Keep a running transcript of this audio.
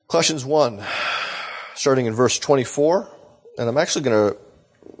Colossians 1, starting in verse 24, and I'm actually going to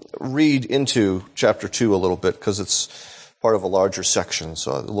read into chapter 2 a little bit because it's part of a larger section,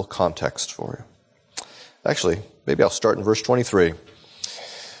 so a little context for you. Actually, maybe I'll start in verse 23.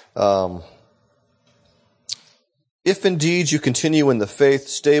 If indeed you continue in the faith,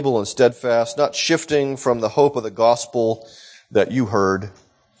 stable and steadfast, not shifting from the hope of the gospel that you heard,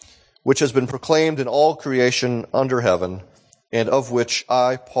 which has been proclaimed in all creation under heaven, and of which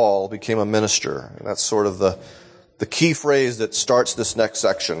I, Paul, became a minister. And that's sort of the key phrase that starts this next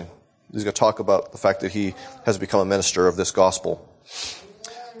section. He's going to talk about the fact that he has become a minister of this gospel.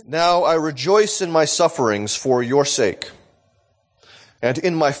 Now I rejoice in my sufferings for your sake, and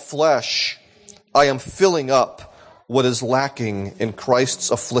in my flesh I am filling up what is lacking in Christ's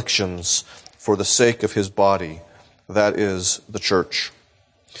afflictions for the sake of his body, that is, the church,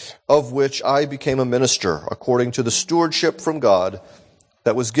 of which I became a minister according to the stewardship from God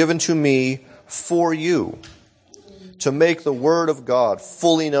that was given to me for you, to make the word of God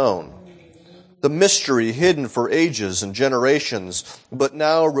fully known, the mystery hidden for ages and generations, but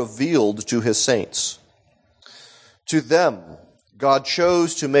now revealed to his saints. To them God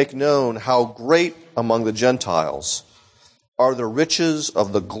chose to make known how great among the Gentiles are the riches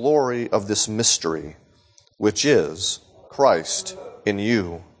of the glory of this mystery, which is Christ in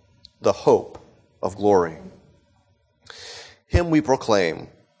you, the hope of glory. Him we proclaim,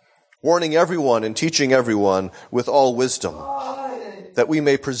 warning everyone and teaching everyone with all wisdom, that we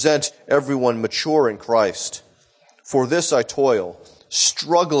may present everyone mature in Christ. For this I toil,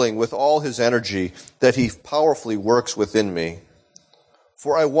 struggling with all his energy that he powerfully works within me.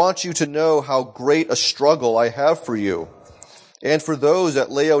 For I want you to know how great a struggle I have for you, and for those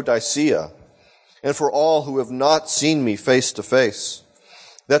at Laodicea, and for all who have not seen me face to face,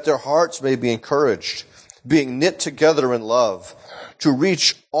 that their hearts may be encouraged, being knit together in love, to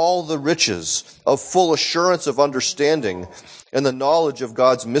reach all the riches of full assurance of understanding and the knowledge of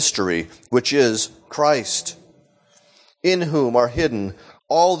God's mystery, which is Christ, in whom are hidden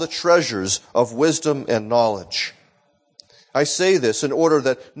all the treasures of wisdom and knowledge. I say this in order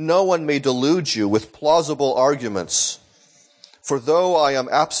that no one may delude you with plausible arguments. For though I am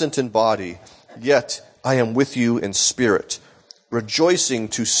absent in body, yet I am with you in spirit, rejoicing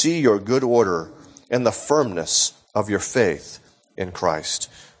to see your good order and the firmness of your faith in Christ.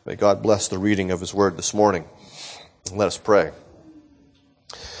 May God bless the reading of his word this morning. And let us pray.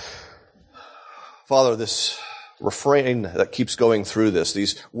 Father, this refrain that keeps going through this,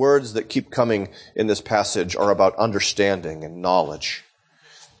 these words that keep coming in this passage are about understanding and knowledge.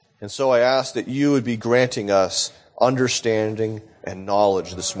 And so I ask that you would be granting us understanding and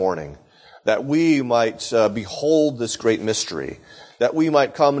knowledge this morning, that we might behold this great mystery, that we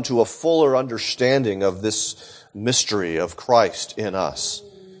might come to a fuller understanding of this mystery of Christ in us.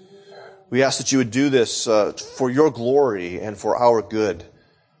 We ask that you would do this for your glory and for our good,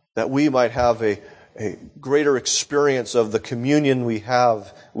 that we might have a greater experience of the communion we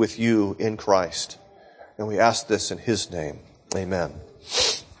have with you in Christ. And we ask this in his name. Amen.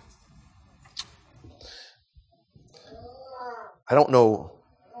 I don't know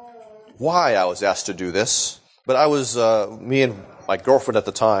why I was asked to do this, but I was, me and my girlfriend at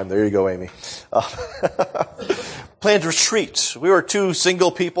the time, there you go, Amy, planned a retreat. We were two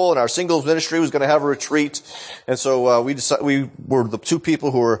single people, and our singles ministry was going to have a retreat. And so we were the two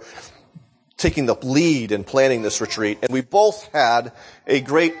people who were taking the lead in planning this retreat. And we both had a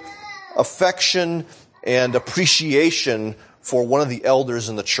great affection and appreciation for one of the elders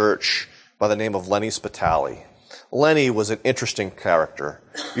in the church by the name of Lenny Spitali. Lenny was an interesting character.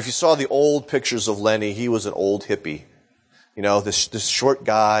 If you saw the old pictures of Lenny, he was an old hippie. You know, this short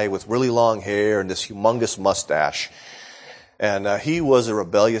guy with really long hair and this humongous mustache. And he was a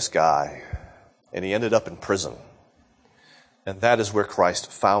rebellious guy. And he ended up in prison. And that is where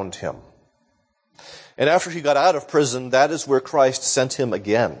Christ found him. And after he got out of prison, that is where Christ sent him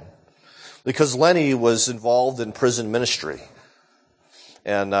again. Because Lenny was involved in prison ministry.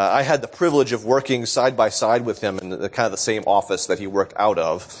 And I had the privilege of working side by side with him in the kind of the same office that he worked out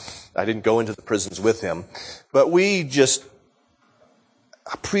of. I didn't go into the prisons with him. But we just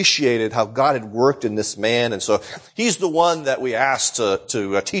appreciated how God had worked in this man. And so he's the one that we asked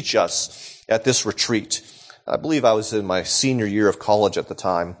to teach us at this retreat. I believe I was in my senior year of college at the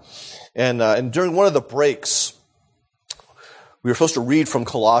time. And during one of the breaks, we were supposed to read from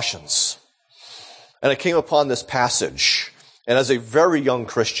Colossians. And I came upon this passage. And as a very young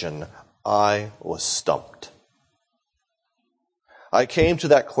Christian, I was stumped. I came to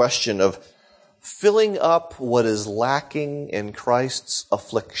that question of filling up what is lacking in Christ's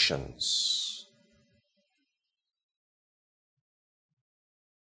afflictions.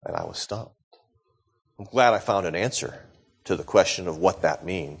 And I was stumped. I'm glad I found an answer to the question of what that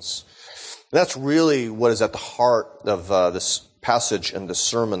means. And that's really what is at the heart of this passage and this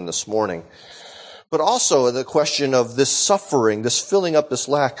sermon this morning. But also the question of this suffering, this filling up this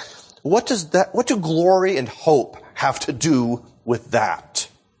lack. What do glory and hope have to do with that?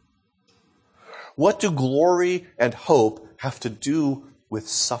 What do glory and hope have to do with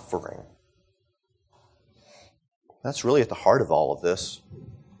suffering? That's really at the heart of all of this.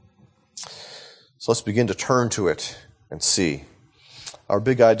 So let's begin to turn to it and see. Our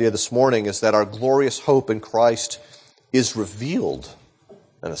big idea this morning is that our glorious hope in Christ is revealed,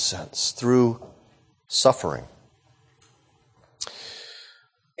 in a sense, through suffering.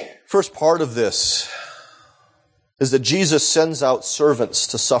 First part of this is that Jesus sends out servants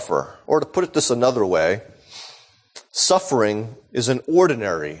to suffer. Or to put it this another way, suffering is an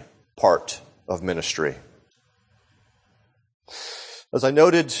ordinary part of ministry. As I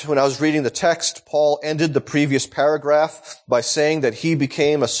noted when I was reading the text, Paul ended the previous paragraph by saying that he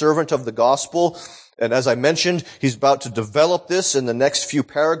became a servant of the gospel. And as I mentioned, he's about to develop this in the next few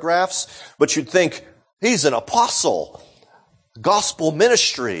paragraphs. But you'd think, he's an apostle. Gospel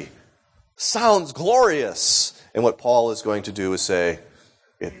ministry sounds glorious. And what Paul is going to do is say,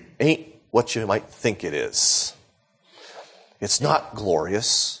 it ain't what you might think it is. It's not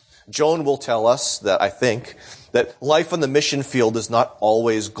glorious. Joan will tell us that, I think, that life on the mission field is not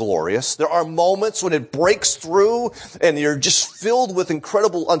always glorious. There are moments when it breaks through and you're just filled with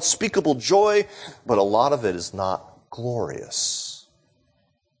incredible, unspeakable joy, but a lot of it is not glorious.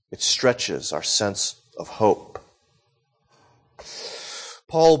 It stretches our sense of hope.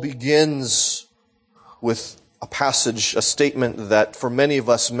 Paul begins with a passage, a statement that for many of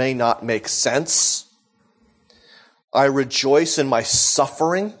us may not make sense. I rejoice in my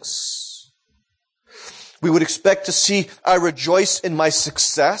sufferings. We would expect to see, I rejoice in my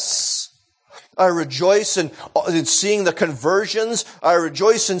success. I rejoice in seeing the conversions. I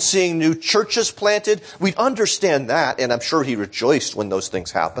rejoice in seeing new churches planted. We'd understand that, and I'm sure he rejoiced when those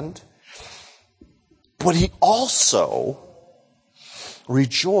things happened. But he also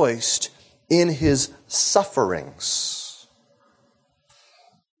rejoiced in his sufferings.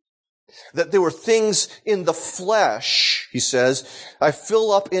 That there were things in the flesh, he says, I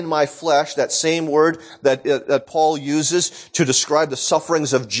fill up in my flesh, that same word that Paul uses to describe the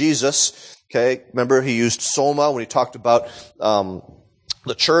sufferings of Jesus. Okay, remember he used soma when he talked about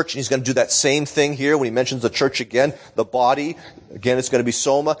the church, and he's going to do that same thing here when he mentions the church again, the body. Again, it's going to be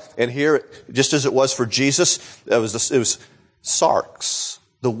soma. And here, just as it was for Jesus, it was sarx,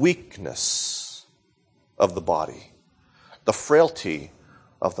 the weakness of the body, the frailty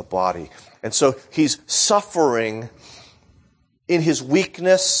of the body. And so he's suffering in his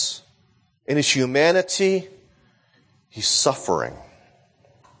weakness, in his humanity. He's suffering.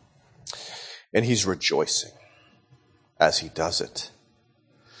 And he's rejoicing as he does it.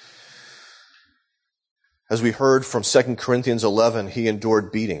 As we heard from 2 Corinthians 11, he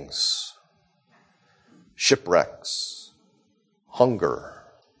endured beatings, shipwrecks, hunger,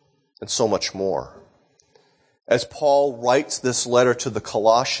 and so much more. As Paul writes this letter to the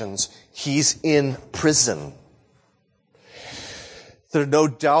Colossians, he's in prison. There no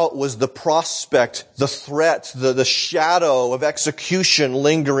doubt was the prospect, the threat, the shadow of execution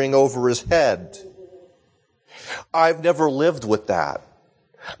lingering over his head. I've never lived with that.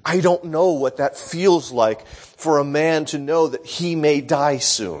 I don't know what that feels like for a man to know that he may die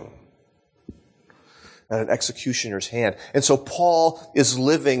soon at an executioner's hand. And so Paul is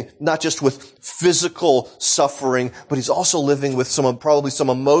living not just with physical suffering, but he's also living with probably some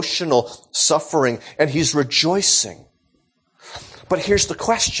emotional suffering, and he's rejoicing. But here's the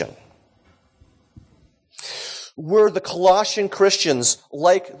question. Were the Colossian Christians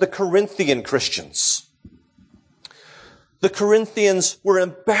like the Corinthian Christians? The Corinthians were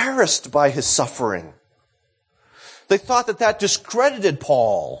embarrassed by his suffering. They thought that discredited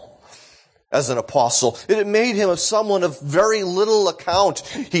Paul as an apostle. It made him someone of very little account.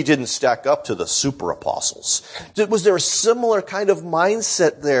 He didn't stack up to the super apostles. Was there a similar kind of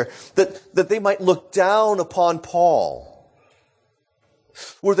mindset there that they might look down upon Paul?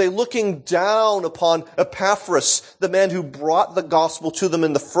 Were they looking down upon Epaphras, the man who brought the gospel to them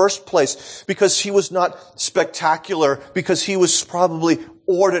in the first place, because he was not spectacular, because he was probably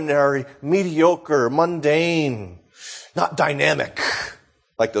ordinary, mediocre, mundane, not dynamic,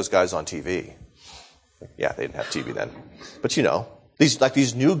 like those guys on TV. Yeah, they didn't have TV then. But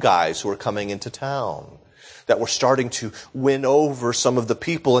these new guys who were coming into town that were starting to win over some of the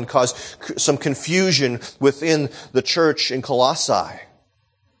people and cause some confusion within the church in Colossae.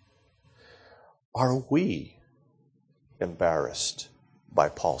 Are we embarrassed by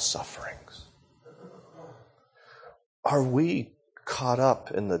Paul's sufferings? Are we caught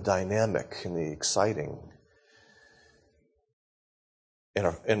up in the dynamic and the exciting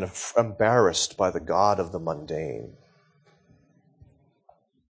and embarrassed by the God of the mundane?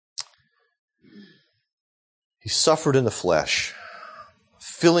 He suffered in the flesh,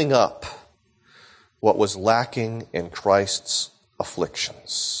 filling up what was lacking in Christ's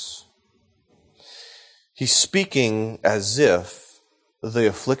afflictions. He's speaking as if the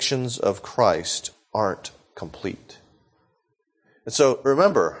afflictions of Christ aren't complete. And so,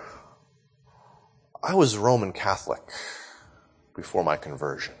 remember, I was Roman Catholic before my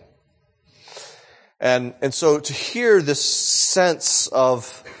conversion. And so to hear this sense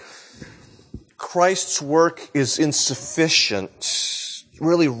of Christ's work is insufficient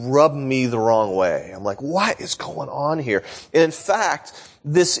really rubbed me the wrong way. I'm like, what is going on here? And in fact,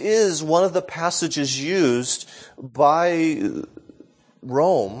 this is one of the passages used by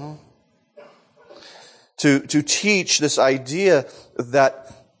Rome to teach this idea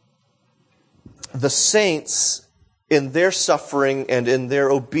that the saints, in their suffering and in their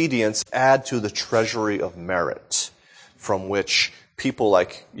obedience, add to the treasury of merit from which people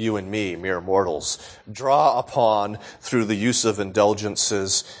like you and me, mere mortals, draw upon through the use of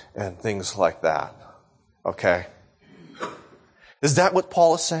indulgences and things like that. Okay? Is that what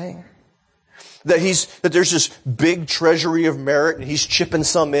Paul is saying? That there's this big treasury of merit and he's chipping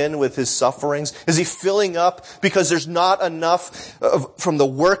some in with his sufferings? Is he filling up because there's not enough from the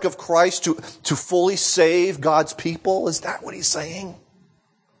work of Christ to fully save God's people? Is that what he's saying?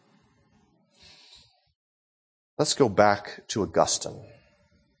 Let's go back to Augustine.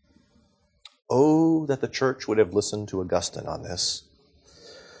 Oh, that the church would have listened to Augustine on this.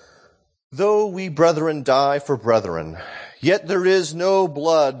 Though we brethren die for brethren, yet there is no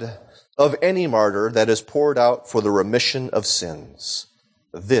blood of any martyr that is poured out for the remission of sins.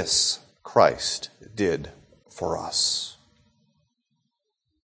 This Christ did for us.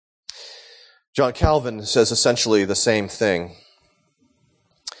 John Calvin says essentially the same thing,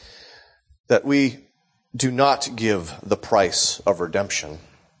 that we do not give the price of redemption.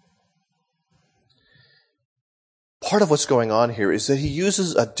 Part of what's going on here is that he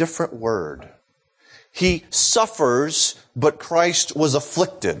uses a different word. He suffers, but Christ was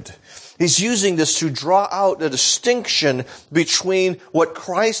afflicted. He's using this to draw out a distinction between what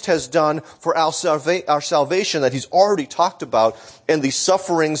Christ has done for our salvation that he's already talked about and the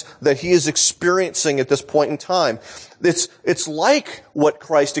sufferings that he is experiencing at this point in time. It's like what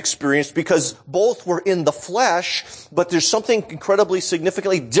Christ experienced because both were in the flesh, but there's something incredibly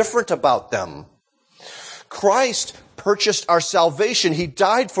significantly different about them. Christ purchased our salvation. He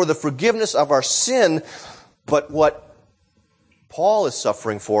died for the forgiveness of our sin, but what Paul is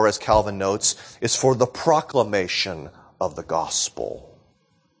suffering for, as Calvin notes, is for the proclamation of the gospel.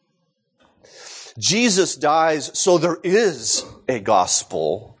 Jesus dies, so there is a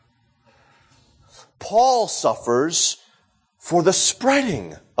gospel. Paul suffers for the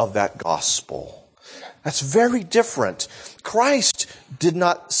spreading of that gospel. That's very different. Christ did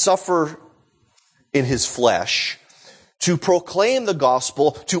not suffer in his flesh to proclaim the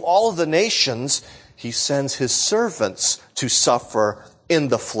gospel to all of the nations. He sends his servants to suffer in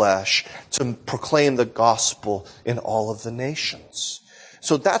the flesh to proclaim the gospel in all of the nations.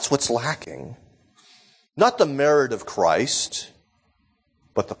 So that's what's lacking. Not the merit of Christ,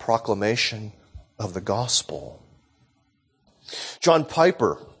 but the proclamation of the gospel. John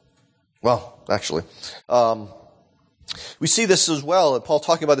Piper, we see this as well, and Paul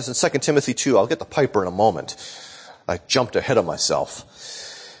talking about this in 2 Timothy 2. I'll get to Piper in a moment. I jumped ahead of myself.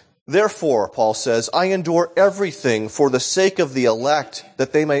 Therefore, Paul says, I endure everything for the sake of the elect,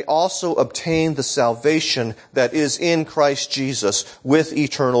 that they may also obtain the salvation that is in Christ Jesus with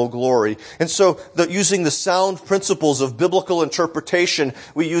eternal glory. And so, using the sound principles of biblical interpretation,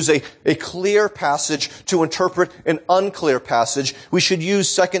 we use a clear passage to interpret an unclear passage. We should use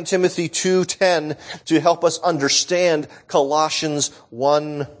 2 Timothy 2:10 to help us understand Colossians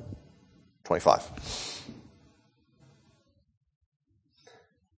 1:25.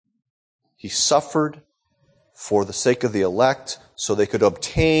 He suffered for the sake of the elect so they could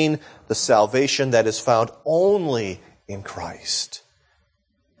obtain the salvation that is found only in Christ.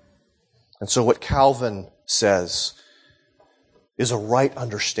 And so what Calvin says is a right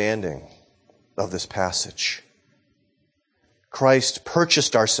understanding of this passage. Christ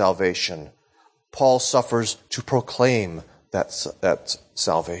purchased our salvation. Paul suffers to proclaim that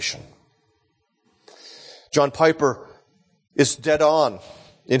salvation. John Piper is dead on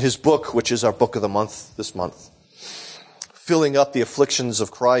in his book, which is our book of the month this month, filling up the afflictions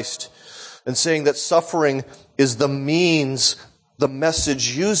of Christ and saying that suffering is the means the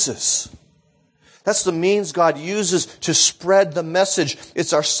message uses. That's the means God uses to spread the message.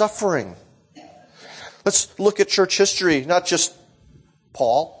 It's our suffering. Let's look at church history, not just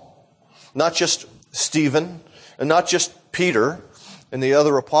Paul, not just Stephen, and not just Peter and the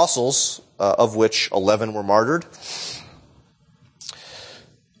other apostles, of which 11 were martyred.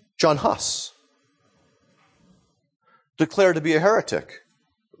 John Huss, declared to be a heretic,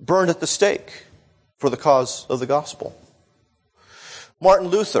 burned at the stake for the cause of the gospel. Martin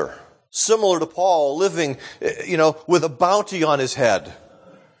Luther, similar to Paul, living, with a bounty on his head,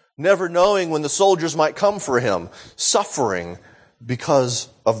 never knowing when the soldiers might come for him, suffering because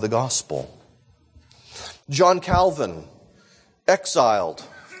of the gospel. John Calvin, exiled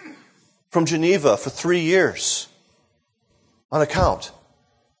from Geneva for 3 years on account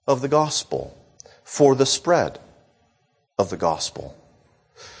of the gospel, for the spread of the gospel.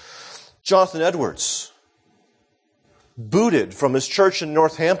 Jonathan Edwards, booted from his church in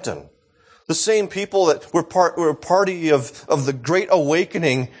Northampton. The same people that were party of the Great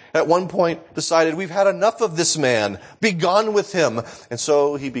Awakening at one point decided, we've had enough of this man, be gone with him. And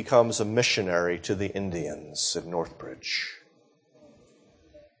so he becomes a missionary to the Indians at Northbridge.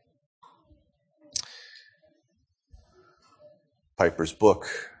 Piper's book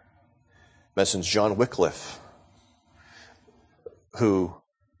mentions John Wycliffe, who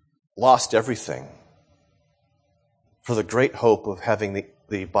lost everything for the great hope of having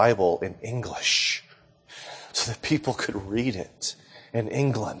the Bible in English so that people could read it in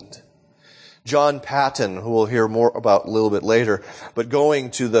England. John Paton, who we'll hear more about a little bit later, but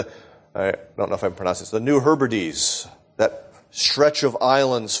going to I don't know if I'm pronouncing this, the New Hebrides, that stretch of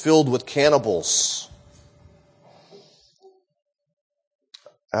islands filled with cannibals.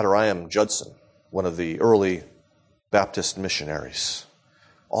 Adoniram Judson, one of the early Baptist missionaries,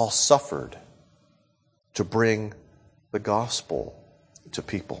 all suffered to bring the gospel to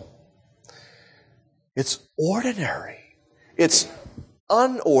people. It's ordinary. It's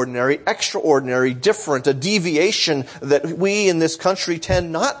unordinary, extraordinary, different, a deviation that we in this country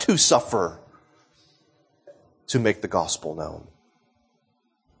tend not to suffer to make the gospel known.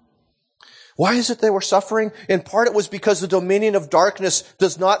 Why is it they were suffering? In part it was because the dominion of darkness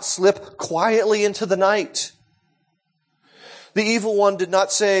does not slip quietly into the night. The evil one did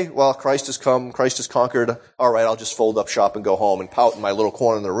not say, well, Christ has come, Christ has conquered, all right, I'll just fold up shop and go home and pout in my little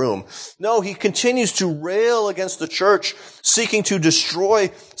corner in the room. No, he continues to rail against the church, seeking to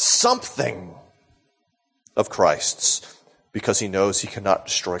destroy something of Christ's, because he knows he cannot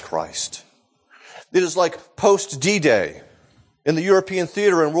destroy Christ. It is like post-D-Day in the European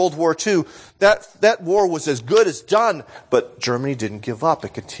theater in World War II. That war was as good as done, but Germany didn't give up.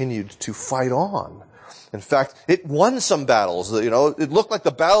 It continued to fight on. In fact, it won some battles. It looked like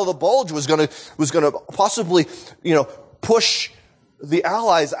the Battle of the Bulge was going to possibly, push the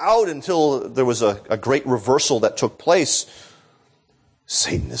Allies out until there was a great reversal that took place.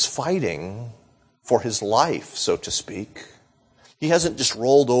 Satan is fighting for his life, so to speak. He hasn't just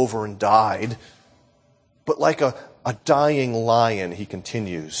rolled over and died, but like a dying lion, he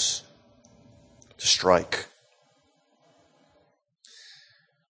continues to strike.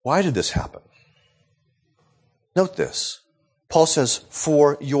 Why did this happen? Note this. Paul says,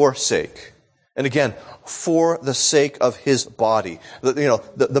 for your sake. And again, for the sake of his body.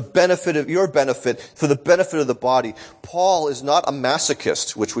 The benefit of your benefit, for the benefit of the body. Paul is not a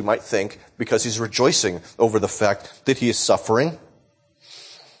masochist, which we might think, because he's rejoicing over the fact that he is suffering.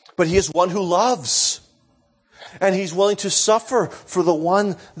 But he is one who loves. And he's willing to suffer for the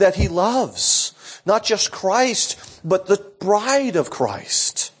one that he loves. Not just Christ, but the bride of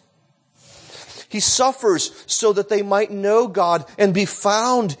Christ. He suffers so that they might know God and be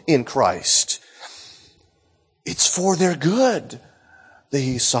found in Christ. It's for their good that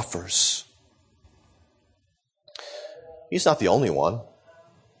he suffers. He's not the only one.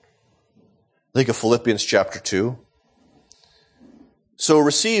 Think of Philippians chapter 2. So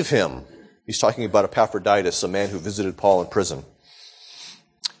receive him. He's talking about Epaphroditus, a man who visited Paul in prison.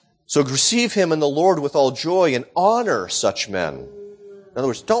 So receive him in the Lord with all joy and honor such men. In other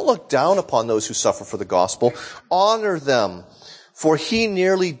words, don't look down upon those who suffer for the gospel. Honor them, for he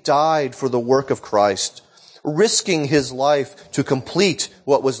nearly died for the work of Christ, risking his life to complete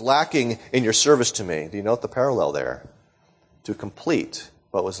what was lacking in your service to me. Do you note the parallel there? To complete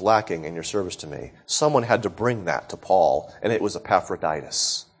what was lacking in your service to me. Someone had to bring that to Paul, and it was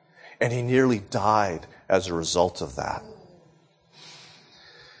Epaphroditus. And he nearly died as a result of that.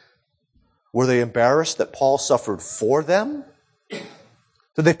 Were they embarrassed that Paul suffered for them?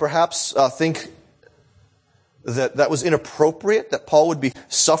 Did they perhaps think that was inappropriate, that Paul would be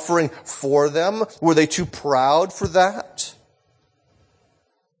suffering for them? Were they too proud for that?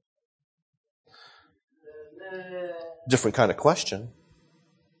 Different kind of question.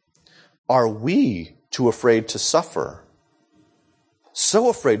 Are we too afraid to suffer? So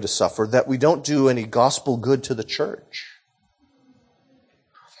afraid to suffer that we don't do any gospel good to the church?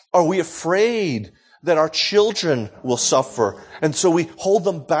 Are we afraid that our children will suffer, and so we hold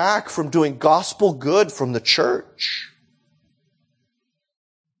them back from doing gospel good from the church?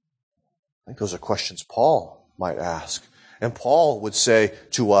 I think those are questions Paul might ask. And Paul would say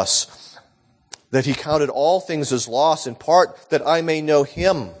to us that he counted all things as loss in part that I may know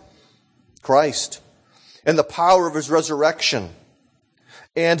him, Christ, and the power of his resurrection,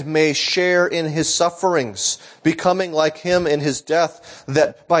 and may share in his sufferings, becoming like him in his death,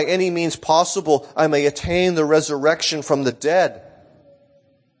 that by any means possible I may attain the resurrection from the dead.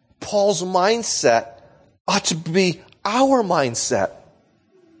 Paul's mindset ought to be our mindset.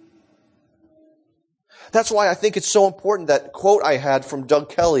 That's why I think it's so important, that quote I had from Doug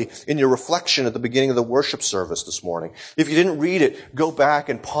Kelly in your reflection at the beginning of the worship service this morning. If you didn't read it, go back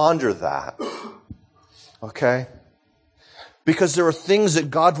and ponder that. Okay? Because there are things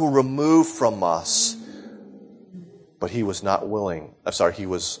that God will remove from us, but he was not willing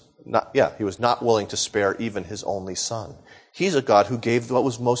to spare even his only son. He's a God who gave what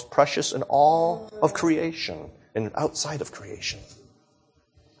was most precious in all of creation and outside of creation.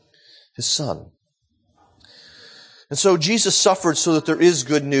 His son. And so Jesus suffered so that there is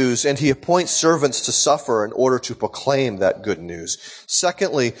good news, and he appoints servants to suffer in order to proclaim that good news.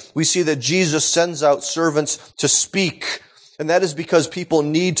 Secondly, we see that Jesus sends out servants to speak, and that is because people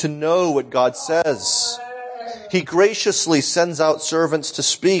need to know what God says. He graciously sends out servants to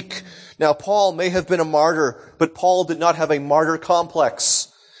speak. Now, Paul may have been a martyr, but Paul did not have a martyr complex.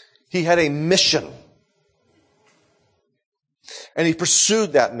 He had a mission, and he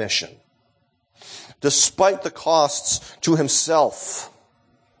pursued that mission, despite the costs to himself.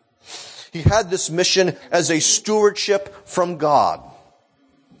 He had this mission as a stewardship from God.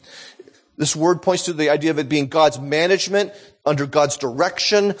 This word points to the idea of it being God's management, under God's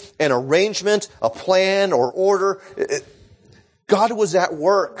direction and arrangement, a plan or order. God was at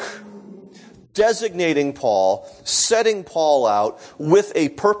work, designating Paul, setting Paul out with a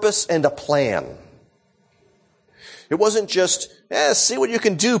purpose and a plan. It wasn't just, see what you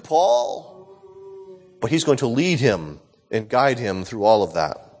can do, Paul. But he's going to lead him and guide him through all of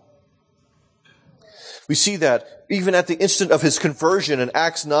that. We see that even at the instant of his conversion in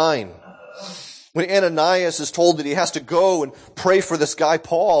Acts 9, when Ananias is told that he has to go and pray for this guy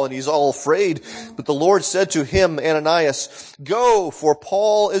Paul, and he's all afraid. But the Lord said to him, Ananias, go, for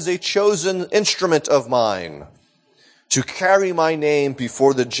Paul is a chosen instrument of mine to carry my name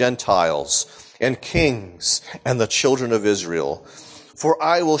before the Gentiles and kings and the children of Israel. For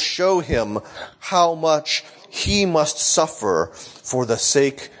I will show him how much he must suffer for the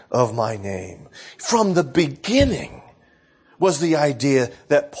sake of my name. From the beginning was the idea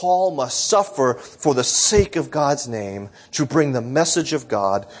that Paul must suffer for the sake of God's name, to bring the message of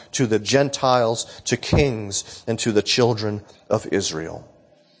God to the Gentiles, to kings, and to the children of Israel.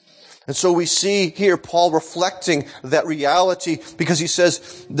 And so we see here Paul reflecting that reality, because he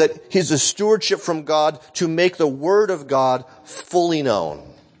says that he's a stewardship from God to make the word of God fully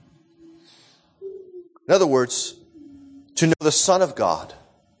known. In other words, to know the Son of God,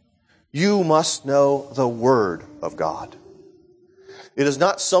 you must know the Word of God. It is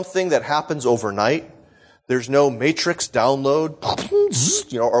not something that happens overnight. There's no matrix download,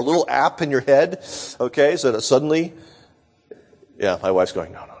 or a little app in your head, okay, so that suddenly, my wife's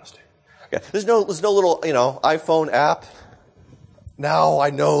going, no, Steve. Okay. There's no little, iPhone app. Now I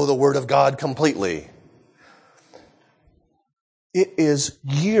know the Word of God completely. It is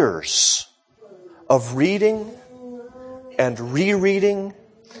years of reading and rereading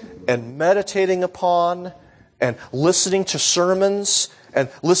and meditating upon and listening to sermons and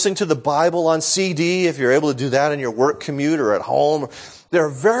listening to the Bible on CD, if you're able to do that in your work commute or at home. There are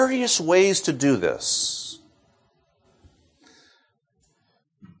various ways to do this.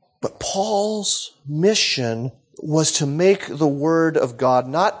 But Paul's mission was to make the Word of God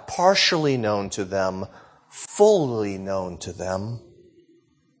not partially known to them, fully known to them.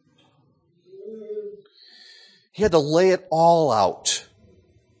 He had to lay it all out,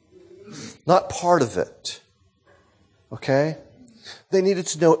 not part of it. Okay? They needed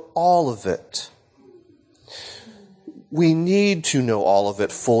to know all of it. We need to know all of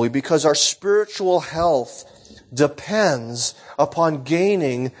it fully because our spiritual health depends upon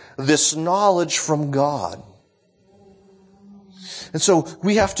gaining this knowledge from God. And so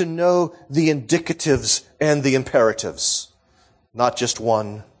we have to know the indicatives and the imperatives, not just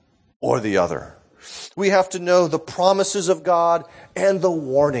one or the other. We have to know the promises of God and the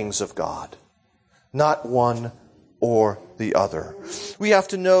warnings of God. not one or the other. We have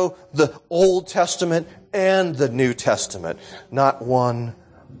to know the Old Testament and the New Testament, not one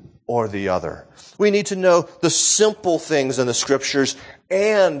or the other. We need to know the simple things in the Scriptures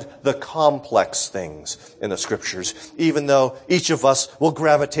and the complex things in the Scriptures, even though each of us will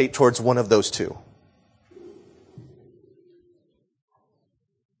gravitate towards one of those two.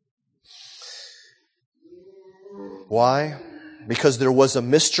 Why? Because there was a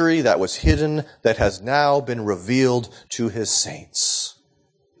mystery that was hidden that has now been revealed to His saints.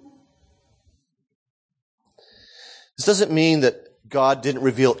 This doesn't mean that God didn't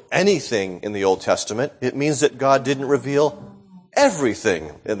reveal anything in the Old Testament. It means that God didn't reveal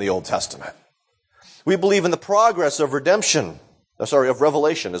everything in the Old Testament. We believe in the progress of of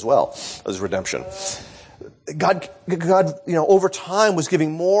revelation as well as redemption. God, over time was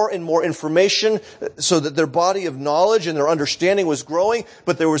giving more and more information so that their body of knowledge and their understanding was growing,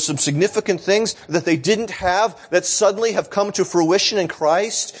 but there were some significant things that they didn't have that suddenly have come to fruition in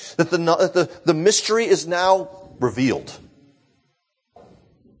Christ, that the mystery is now revealed.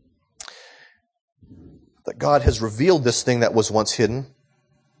 That God has revealed this thing that was once hidden.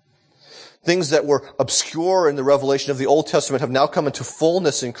 Things that were obscure in the revelation of the Old Testament have now come into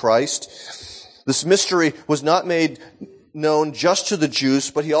fullness in Christ. This mystery was not made known just to the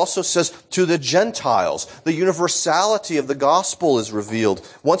Jews, but he also says to the Gentiles. The universality of the gospel is revealed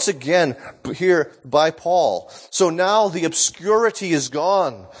once again here by Paul. So now the obscurity is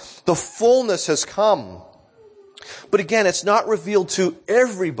gone. The fullness has come. But again, it's not revealed to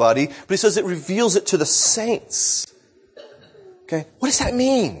everybody, but he says it reveals it to the saints. Okay? What does that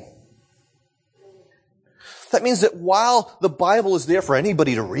mean? That means that while the Bible is there for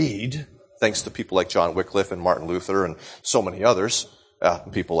anybody to read, thanks to people like John Wycliffe and Martin Luther and so many others,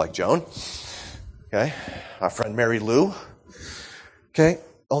 people like Joan, okay, our friend Mary Lou, okay,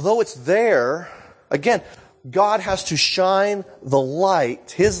 although it's there, again, God has to shine the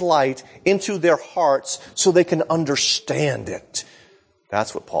light, His light, into their hearts so they can understand it.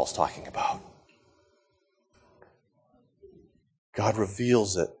 That's what Paul's talking about. God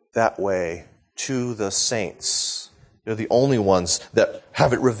reveals it that way to the saints. They're the only ones that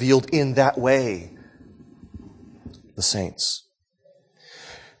have it revealed in that way. The saints.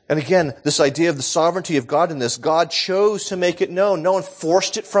 And again, this idea of the sovereignty of God in this, God chose to make it known. No one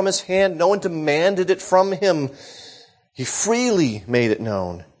forced it from His hand. No one demanded it from Him. He freely made it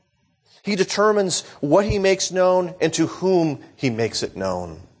known. He determines what He makes known and to whom He makes it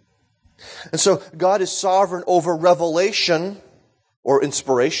known. And so God is sovereign over revelation or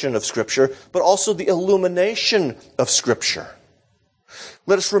inspiration of Scripture, but also the illumination of Scripture.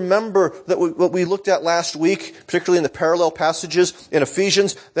 Let us remember that what we looked at last week, particularly in the parallel passages in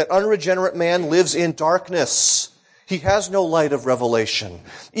Ephesians, that unregenerate man lives in darkness. He has no light of revelation.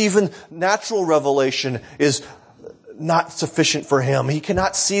 Even natural revelation is not sufficient for him. He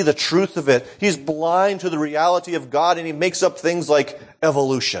cannot see the truth of it. He's blind to the reality of God, and he makes up things like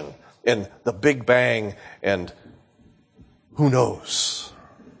evolution and the Big Bang and who knows.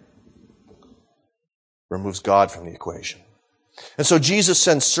 Removes God from the equation. And so Jesus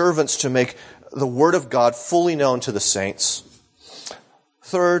sends servants to make the Word of God fully known to the saints.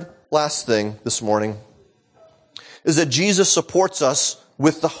 Third, last thing this morning, is that Jesus supports us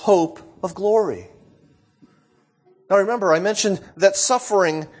with the hope of glory. Now remember, I mentioned that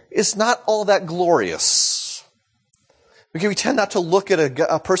suffering is not all that glorious. Because we tend not to look at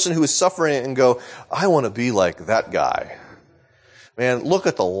a person who is suffering and go, I want to be like that guy. Man, look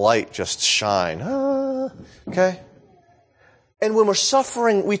at the light just shine. Okay? And when we're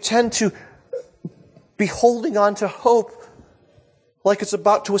suffering, we tend to be holding on to hope like it's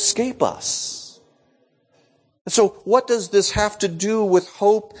about to escape us. And so what does this have to do with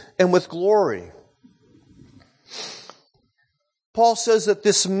hope and with glory? Paul says that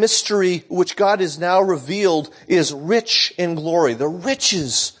this mystery which God has now revealed is rich in glory, the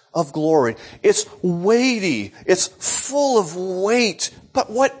riches of glory. It's weighty. It's full of weight.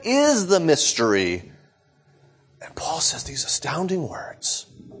 But what is the mystery? And Paul says these astounding words.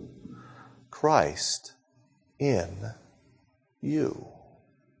 Christ in you.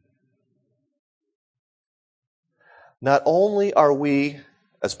 Not only are we,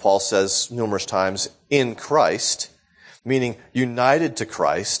 as Paul says numerous times, in Christ, meaning united to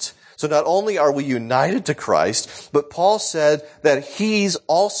Christ. So not only are we united to Christ, but Paul said that He's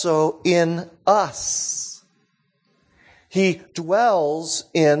also in us. He dwells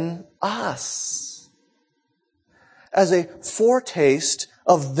in us as a foretaste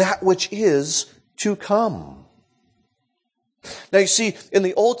of that which is to come. Now you see, in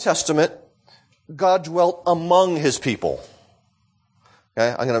the Old Testament, God dwelt among His people.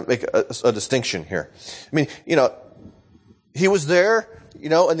 Okay? I'm going to make a distinction here. I mean, he was there,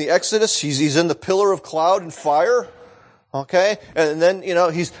 in the Exodus. He's in the pillar of cloud and fire. Okay? And then,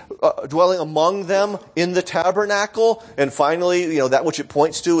 he's dwelling among them in the tabernacle. And finally, that which it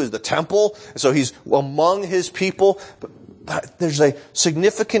points to is the temple. So he's among his people. But there's a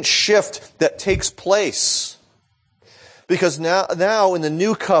significant shift that takes place. Because now in the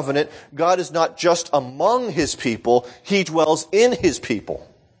new covenant, God is not just among his people, he dwells in his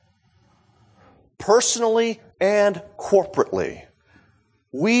people. Personally and corporately.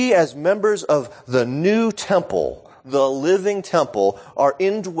 We as members of the new temple, the living temple, are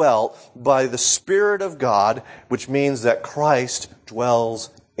indwelt by the Spirit of God, which means that Christ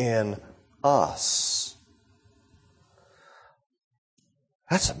dwells in us.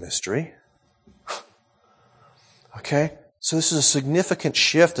 That's a mystery. Okay? So this is a significant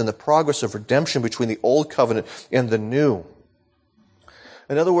shift in the progress of redemption between the old covenant and the new.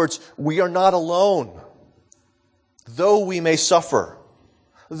 In other words, we are not alone. Though we may suffer,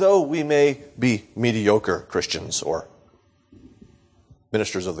 though we may be mediocre Christians or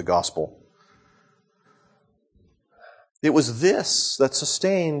ministers of the gospel. It was this that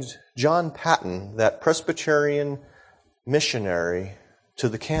sustained John Patton, that Presbyterian missionary to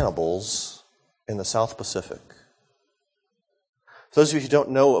the cannibals in the South Pacific. For those of you who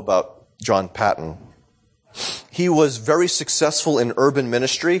don't know about John Patton, he was very successful in urban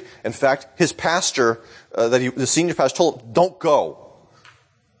ministry. In fact, his pastor, the senior pastor, told him, don't go.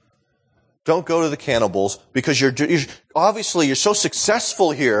 Don't go to the cannibals because you're so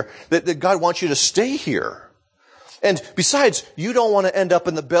successful here that God wants you to stay here. And besides, you don't want to end up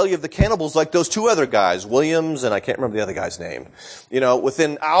in the belly of the cannibals like those two other guys, Williams, and I can't remember the other guy's name.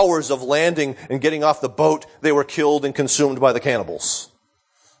 Within hours of landing and getting off the boat, they were killed and consumed by the cannibals.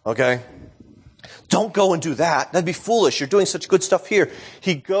 Okay? Don't go and do that. That'd be foolish. You're doing such good stuff here.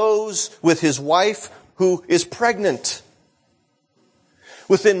 He goes with his wife who is pregnant.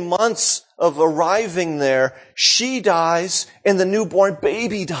 Within months of arriving there, she dies and the newborn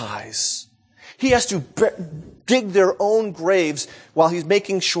baby dies. He has to dig their own graves while he's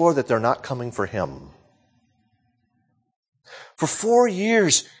making sure that they're not coming for him. For 4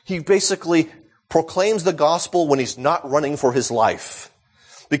 years, he basically proclaims the gospel when he's not running for his life.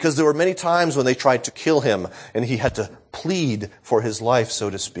 Because there were many times when they tried to kill him and he had to plead for his life, so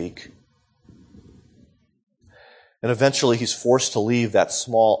to speak. And eventually he's forced to leave that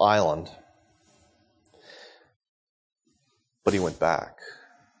small island. But he went back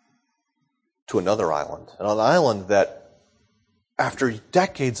to another island. And an island that, after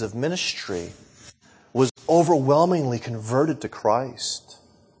decades of ministry, was overwhelmingly converted to Christ.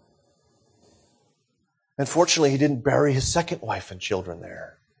 Unfortunately, he didn't bury his second wife and children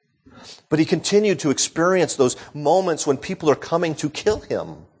there. But he continued to experience those moments when people are coming to kill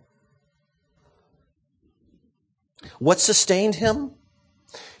him. What sustained him?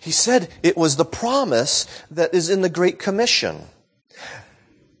 He said it was the promise that is in the Great Commission.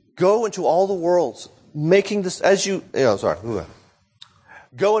 Go into all the worlds, making this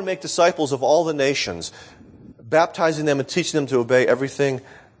Go and make disciples of all the nations, baptizing them and teaching them to obey everything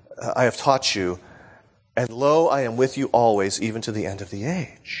I have taught you. And lo, I am with you always, even to the end of the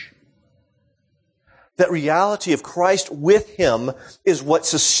age. That reality of Christ with him is what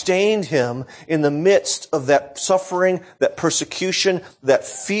sustained him in the midst of that suffering, that persecution, that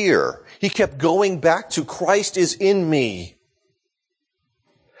fear. He kept going back to Christ is in me.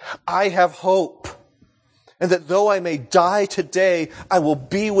 I have hope. And that though I may die today, I will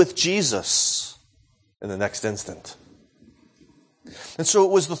be with Jesus in the next instant. And so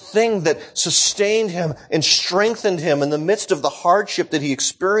it was the thing that sustained him and strengthened him in the midst of the hardship that he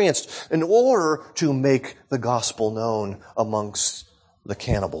experienced in order to make the gospel known amongst the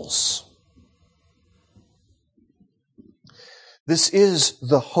cannibals. This is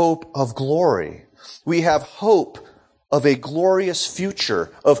the hope of glory. We have hope of a glorious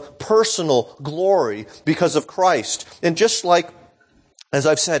future, of personal glory because of Christ. And just like, as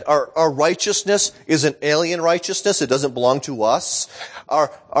I've said, our righteousness is an alien righteousness. It doesn't belong to us. Our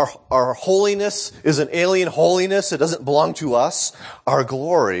holiness is an alien holiness. It doesn't belong to us. Our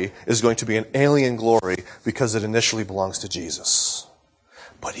glory is going to be an alien glory because it initially belongs to Jesus.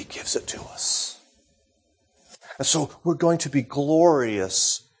 But he gives it to us. And so we're going to be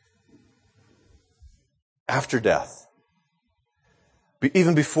glorious after death.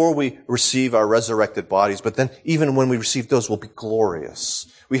 Even before we receive our resurrected bodies, but then even when we receive those, we'll be glorious.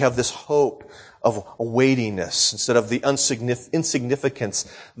 We have this hope of a weightiness instead of the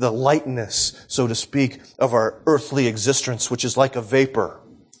insignificance, the lightness, so to speak, of our earthly existence, which is like a vapor.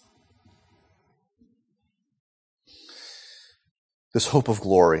 This hope of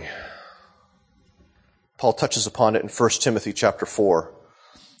glory. Paul touches upon it in 1 Timothy chapter 4.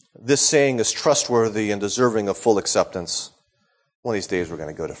 This saying is trustworthy and deserving of full acceptance. One of these days we're going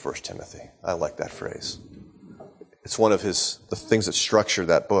to go to 1 Timothy. I like that phrase. It's one of the things that structure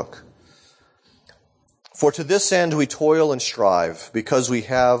that book. For to this end we toil and strive, because we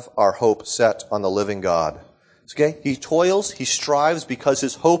have our hope set on the living God. Okay? He toils, he strives because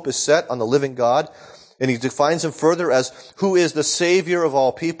his hope is set on the living God. And he defines him further as who is the Savior of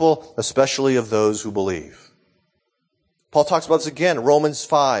all people, especially of those who believe. Paul talks about this again, Romans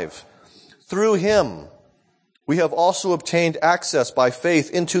 5. Through him, we have also obtained access by faith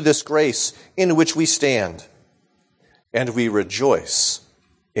into this grace in which we stand. And we rejoice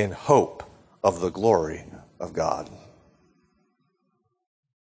in hope of the glory of God.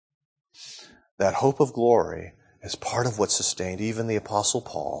 That hope of glory is part of what sustained even the Apostle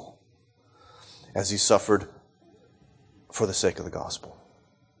Paul as he suffered for the sake of the gospel.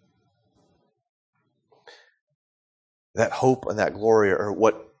 That hope and that glory are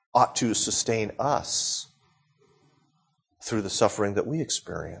what ought to sustain us through the suffering that we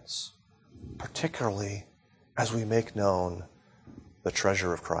experience, particularly as we make known the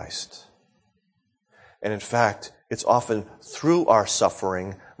treasure of Christ. And in fact, it's often through our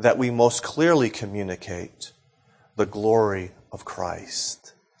suffering that we most clearly communicate the glory of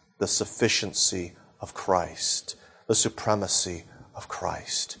Christ, the sufficiency of Christ, the supremacy of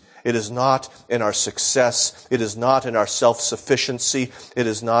Christ. It is not in our success. It is not in our self-sufficiency. It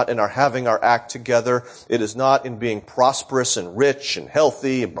is not in our having our act together. It is not in being prosperous and rich and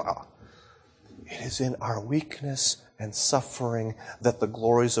healthy. It is in our weakness and suffering that the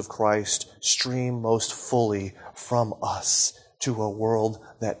glories of Christ stream most fully from us to a world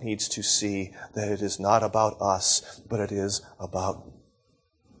that needs to see that it is not about us, but it is about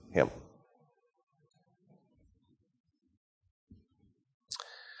him.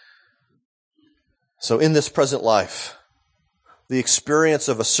 So in this present life, the experience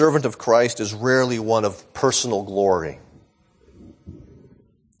of a servant of Christ is rarely one of personal glory.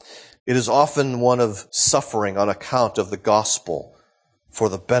 It is often one of suffering on account of the gospel for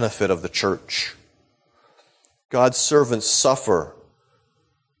the benefit of the church. God's servants suffer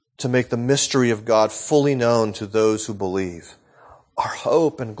to make the mystery of God fully known to those who believe. Our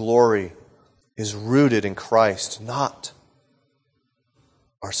hope and glory is rooted in Christ, not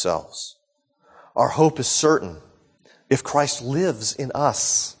ourselves. Our hope is certain if Christ lives in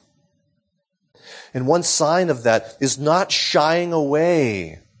us. And one sign of that is not shying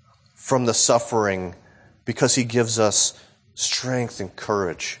away from the suffering because he gives us strength and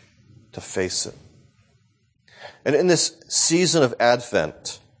courage to face it. And in this season of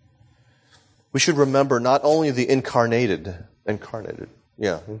Advent, we should remember not only the incarnated,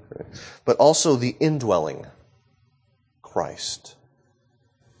 but also the indwelling Christ.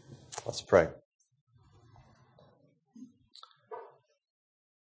 Let's pray.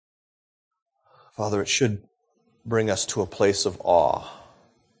 Father, it should bring us to a place of awe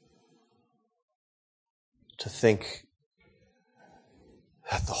to think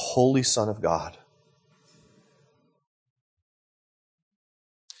that the Holy Son of God,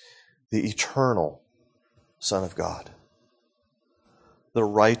 the eternal Son of God, the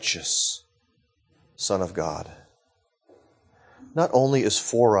righteous Son of God, not only is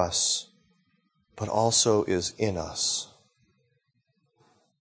for us, but also is in us.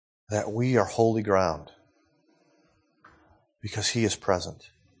 That we are holy ground because he is present.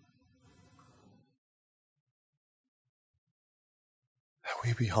 That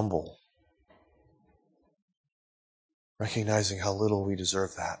we be humble, recognizing how little we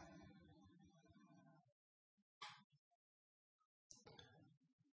deserve that.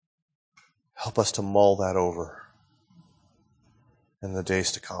 Help us to mull that over in the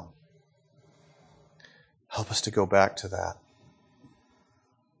days to come. Help us to go back to that.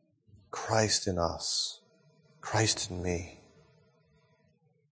 Christ in us, Christ in me.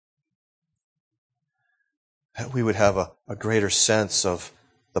 That we would have a greater sense of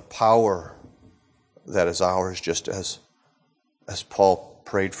the power that is ours, just as Paul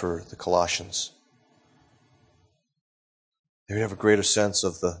prayed for the Colossians. That we have a greater sense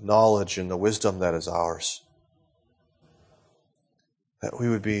of the knowledge and the wisdom that is ours. That we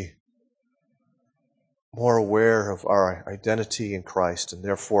would be more aware of our identity in Christ and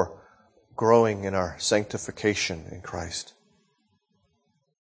therefore growing in our sanctification in Christ.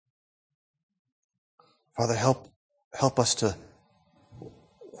 Father, help us to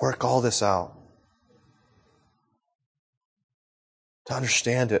work all this out, to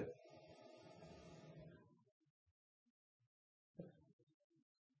understand it,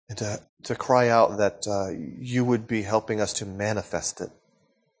 and to to cry out that you would be helping us to manifest it.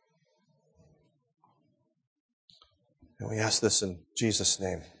 And we ask this in Jesus'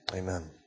 name. Amen.